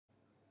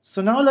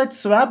So now let's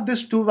swap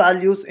these two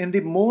values in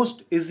the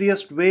most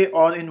easiest way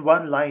or in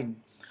one line.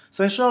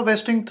 So instead of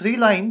wasting three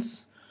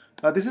lines,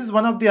 this is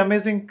one of the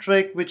amazing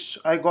trick which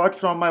I got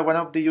from my one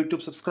of the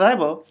YouTube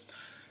subscriber.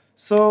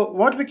 So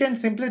what we can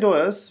simply do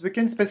is we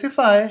can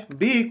specify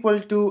b equal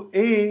to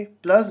a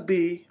plus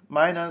b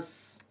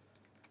minus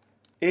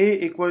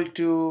a equal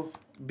to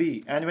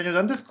b, and when you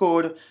run this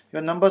code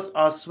your numbers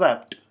are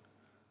swapped.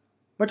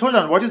 But hold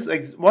on,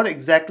 what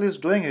exactly is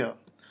doing here?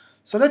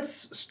 So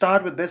let's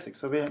start with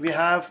basics. So we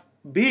have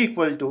b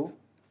equal to,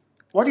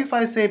 what if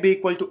I say b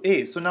equal to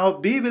a? So now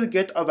b will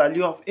get a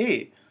value of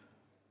a.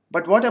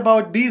 But what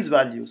about b's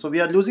value? So we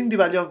are losing the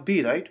value of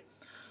b, right?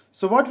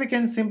 So what we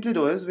can simply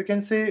do is we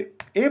can say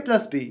a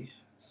plus b.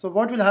 So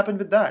what will happen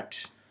with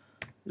that?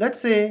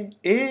 Let's say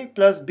a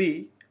plus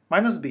b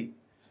minus b.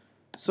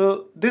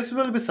 So this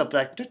will be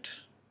subtracted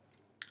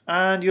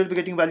and you'll be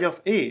getting value of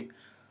a.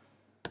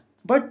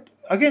 But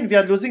again, we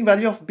are losing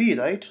value of b,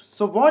 right?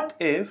 So what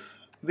if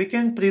we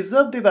can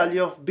preserve the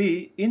value of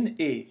b in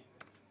a?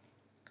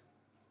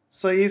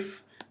 So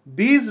if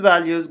b's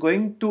value is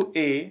going to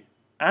a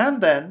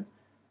and then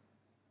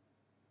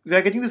we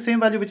are getting the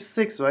same value which is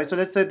 6, right? So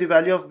let's say the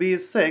value of b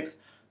is 6.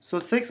 So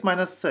 6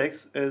 minus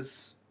 6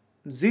 is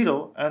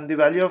 0 and the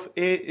value of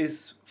a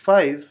is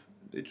 5.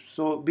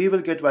 So b will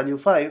get value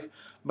 5,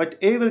 but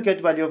a will get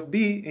value of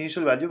b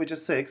initial value which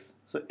is 6.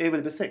 So a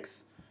will be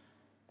 6.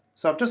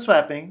 So after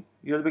swapping,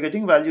 you will be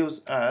getting values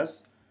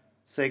as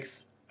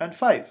 6 and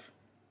 5.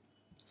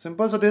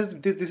 Simple. So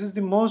this is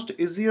the most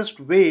easiest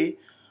way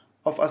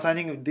of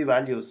assigning the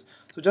values.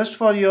 So just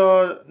for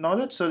your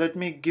knowledge, so let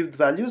me give the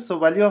values. So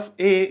value of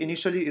a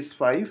initially is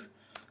 5.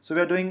 So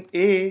we are doing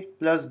a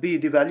plus b.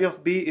 The value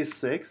of b is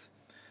 6.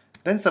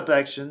 Then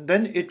subtraction.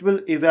 Then it will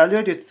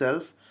evaluate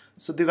itself.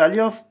 So the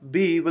value of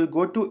b will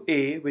go to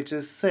a, which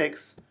is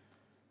 6.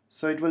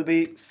 So it will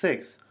be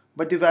 6.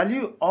 But the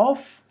value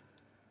of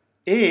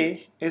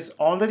a is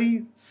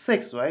already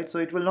 6, right? So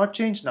it will not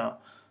change now.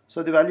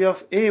 So the value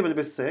of a will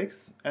be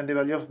 6 and the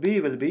value of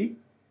b will be,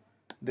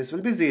 this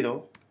will be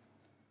 0.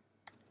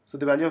 So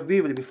the value of b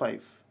will be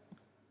 5.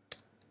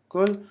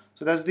 Cool.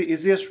 So that's the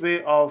easiest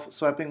way of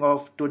swapping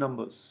off two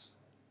numbers.